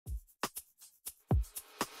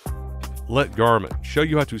Let Garmin show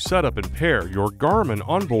you how to set up and pair your Garmin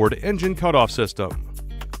OnBoard engine cutoff system.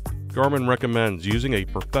 Garmin recommends using a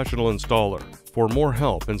professional installer. For more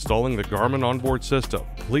help installing the Garmin OnBoard system,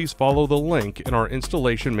 please follow the link in our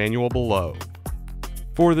installation manual below.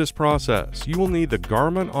 For this process, you will need the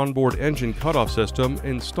Garmin OnBoard engine cutoff system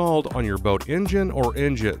installed on your boat engine or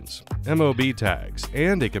engines, MOB tags,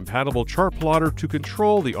 and a compatible chart plotter to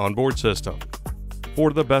control the onboard system.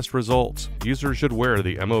 For the best results, users should wear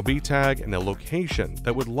the MOB tag in a location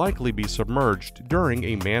that would likely be submerged during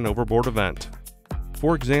a man overboard event.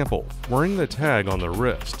 For example, wearing the tag on the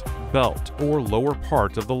wrist, belt, or lower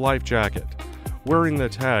part of the life jacket. Wearing the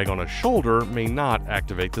tag on a shoulder may not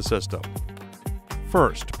activate the system.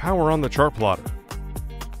 First, power on the chart plotter.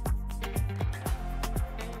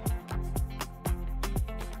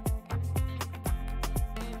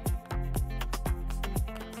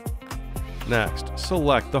 Next,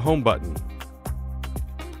 select the Home button.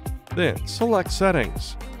 Then, select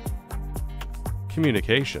Settings,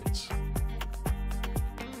 Communications,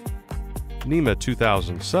 NEMA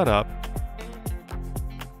 2000 Setup,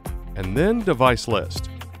 and then Device List.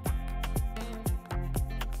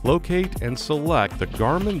 Locate and select the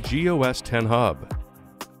Garmin GOS 10 hub.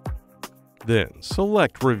 Then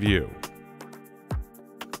select Review,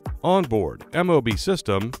 Onboard MOB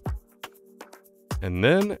System, and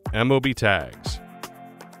then MOB Tags.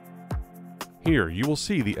 Here you will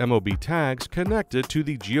see the MOB tags connected to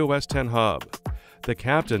the GOS 10 hub. The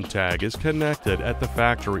Captain tag is connected at the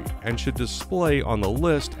factory and should display on the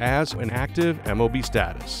list as an active MOB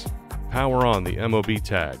status. Power on the MOB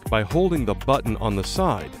tag by holding the button on the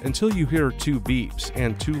side until you hear 2 beeps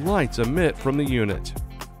and 2 lights emit from the unit.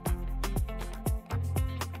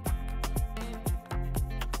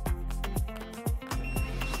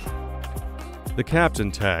 The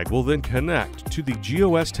Captain tag will then connect to the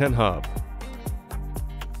GOS 10 hub.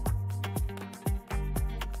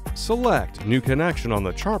 Select New Connection on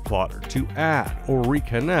the chart plotter to add or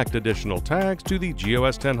reconnect additional tags to the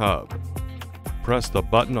GOS 10 hub. Press the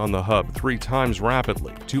button on the hub 3 times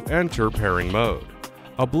rapidly to enter pairing mode.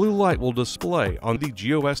 A blue light will display on the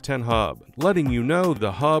GOS 10 hub, letting you know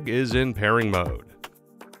the hub is in pairing mode.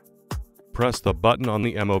 Press the button on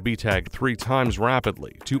the MOB tag 3 times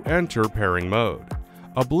rapidly to enter pairing mode.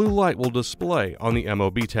 A blue light will display on the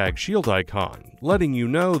MOB tag shield icon, letting you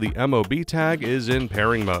know the MOB tag is in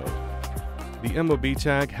pairing mode. The MOB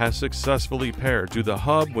tag has successfully paired to the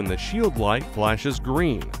hub when the shield light flashes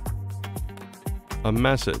green. A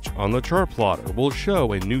message on the chart plotter will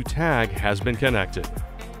show a new tag has been connected.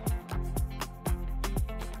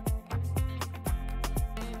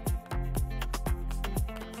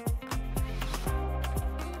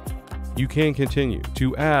 You can continue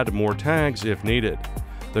to add more tags if needed.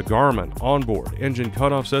 The Garmin OnBoard engine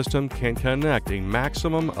cutoff system can connect a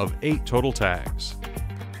maximum of 8 total tags.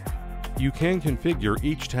 You can configure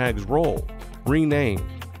each tag's role, rename,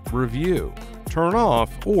 review, turn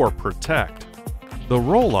off, or protect. The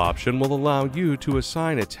role option will allow you to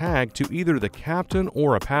assign a tag to either the captain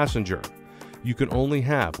or a passenger. You can only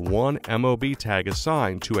have 1 MOB tag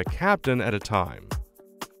assigned to a captain at a time.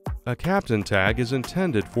 A captain tag is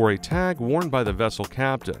intended for a tag worn by the vessel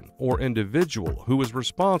captain or individual who is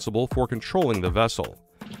responsible for controlling the vessel.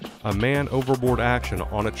 A man overboard action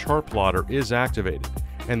on a chart plotter is activated,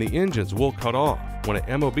 and the engines will cut off when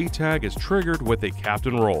an MOB tag is triggered with a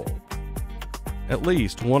captain role. At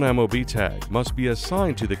least 1 MOB tag must be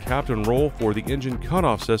assigned to the captain role for the engine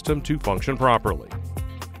cutoff system to function properly.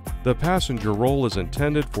 The passenger role is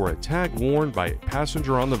intended for a tag worn by a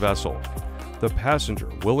passenger on the vessel. The passenger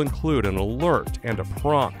will include an alert and a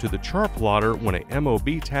prompt to the chart plotter when a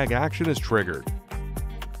MOB tag action is triggered.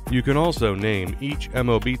 You can also name each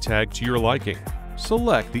MOB tag to your liking.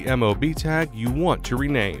 Select the MOB tag you want to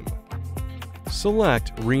rename.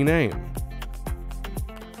 Select Rename.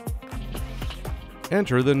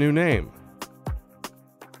 Enter the new name.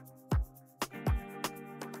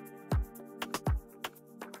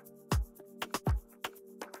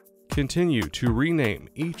 Continue to rename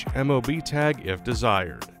each MOB tag if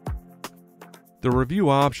desired. The review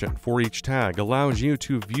option for each tag allows you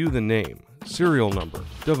to view the name, serial number,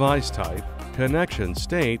 device type, connection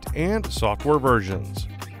state, and software versions.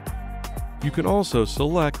 You can also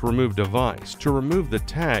select Remove Device to remove the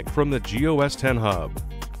tag from the GOS 10 hub.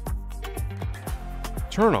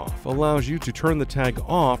 Turn off allows you to turn the tag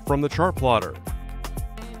off from the chart plotter.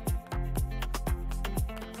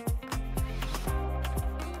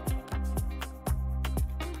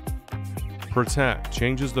 Protect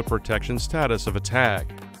changes the protection status of a tag.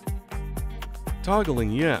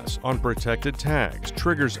 Toggling Yes on protected tags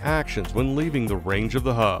triggers actions when leaving the range of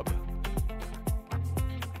the hub.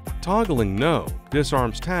 Toggling No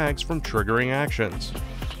disarms tags from triggering actions.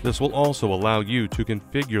 This will also allow you to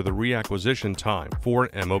configure the reacquisition time for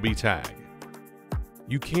an MOB tag.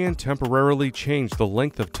 You can temporarily change the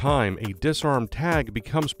length of time a disarmed tag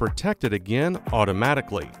becomes protected again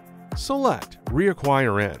automatically. Select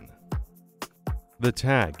Reacquire In. The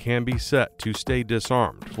tag can be set to stay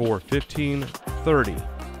disarmed for 15, 30,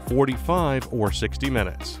 45, or 60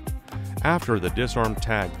 minutes. After the disarmed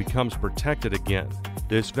tag becomes protected again,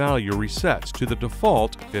 this value resets to the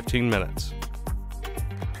default 15 minutes.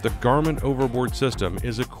 The Garmin OnBoard system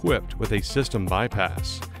is equipped with a system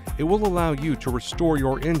bypass. It will allow you to restore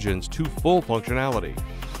your engines to full functionality.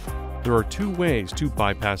 There are two ways to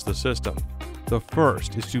bypass the system. The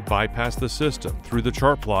first is to bypass the system through the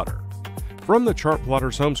chart plotter. From the chart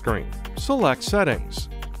plotter's home screen, select Settings,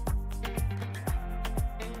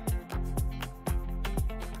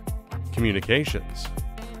 Communications,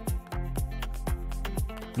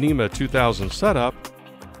 NEMA 2000 Setup,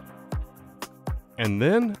 and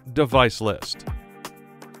then Device List.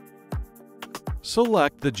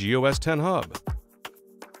 Select the GOS 10 hub.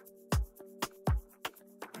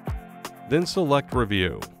 Then select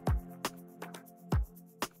Review.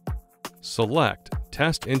 Select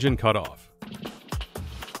Test Engine Cutoff.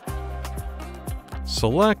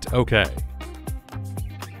 Select OK.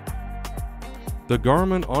 The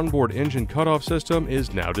Garmin OnBoard engine cutoff system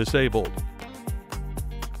is now disabled.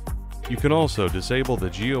 You can also disable the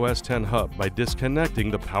GOS 10 hub by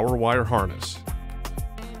disconnecting the power wire harness.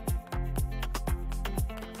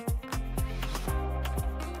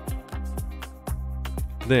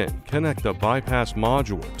 Then connect the bypass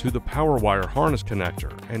module to the power wire harness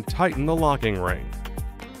connector and tighten the locking ring.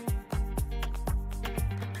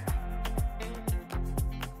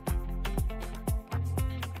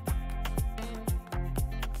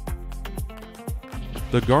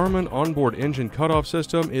 The Garmin OnBoard engine cutoff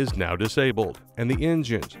system is now disabled, and the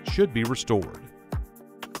engines should be restored.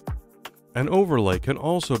 An overlay can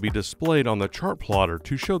also be displayed on the chart plotter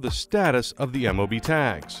to show the status of the MOB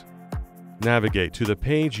tags. Navigate to the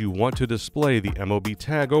page you want to display the MOB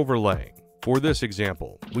tag overlay. For this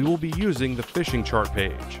example, we will be using the fishing chart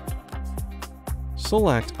page.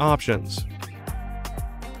 Select Options.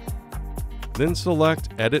 Then select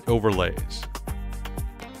Edit Overlays.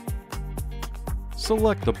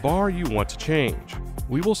 Select the bar you want to change.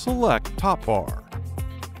 We will select Top Bar.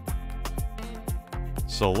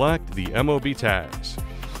 Select the MOB tags.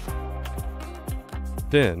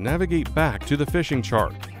 Then navigate back to the fishing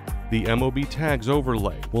chart. The MOB tags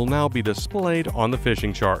overlay will now be displayed on the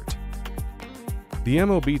fishing chart. The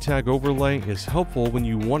MOB tag overlay is helpful when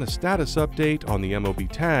you want a status update on the MOB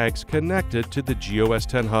tags connected to the GOS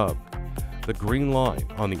 10 hub. The green line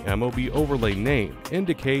on the MOB overlay name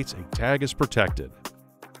indicates a tag is protected.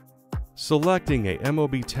 Selecting a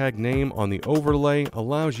MOB tag name on the overlay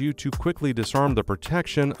allows you to quickly disarm the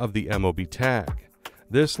protection of the MOB tag.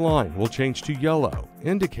 This line will change to yellow,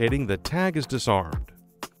 indicating the tag is disarmed.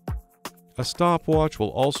 A stopwatch will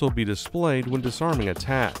also be displayed when disarming a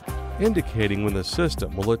tag, indicating when the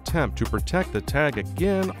system will attempt to protect the tag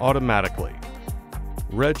again automatically.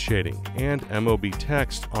 Red shading and MOB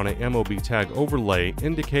text on a MOB tag overlay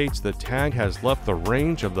indicates the tag has left the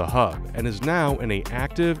range of the hub and is now in an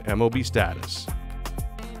active MOB status.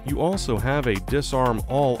 You also have a Disarm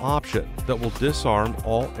All option that will disarm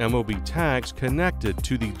all MOB tags connected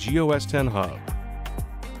to the GOS 10 hub.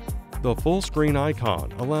 The full screen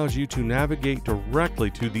icon allows you to navigate directly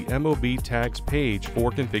to the MOB tags page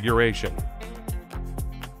for configuration.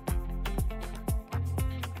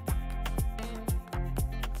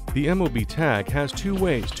 The MOB tag has two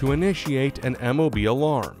ways to initiate an MOB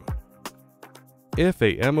alarm. If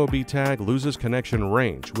a MOB tag loses connection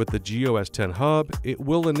range with the GOS 10 hub, it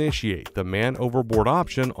will initiate the Man Overboard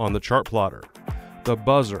option on the chart plotter. The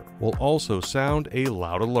buzzer will also sound a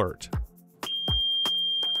loud alert.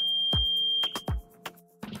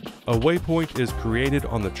 A waypoint is created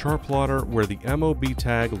on the chart plotter where the MOB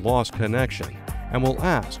tag lost connection and will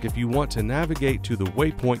ask if you want to navigate to the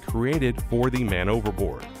waypoint created for the Man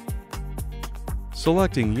Overboard.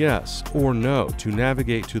 Selecting Yes or No to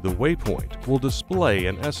navigate to the waypoint will display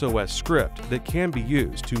an SOS script that can be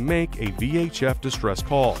used to make a VHF distress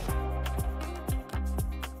call.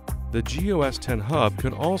 The GOS 10 hub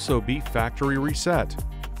can also be factory reset.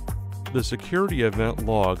 The security event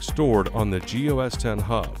log stored on the GOS 10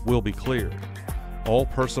 hub will be cleared. All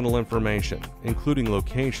personal information, including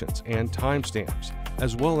locations and timestamps,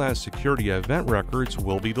 as well as security event records,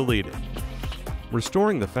 will be deleted.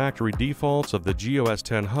 Restoring the factory defaults of the GOS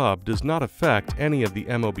 10 hub does not affect any of the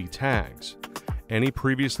MOB tags. Any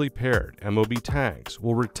previously paired MOB tags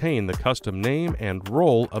will retain the custom name and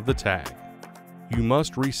role of the tag. You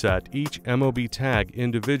must reset each MOB tag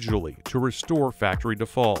individually to restore factory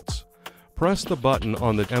defaults. Press the button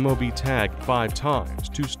on the MOB tag 5 times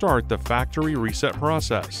to start the factory reset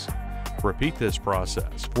process. Repeat this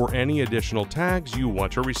process for any additional tags you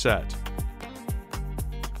want to reset.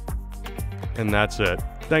 And that's it.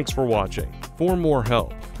 Thanks for watching. For more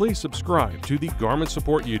help, please subscribe to the Garmin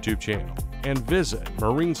Support YouTube channel and visit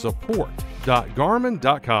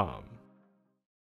marinesupport.garmin.com.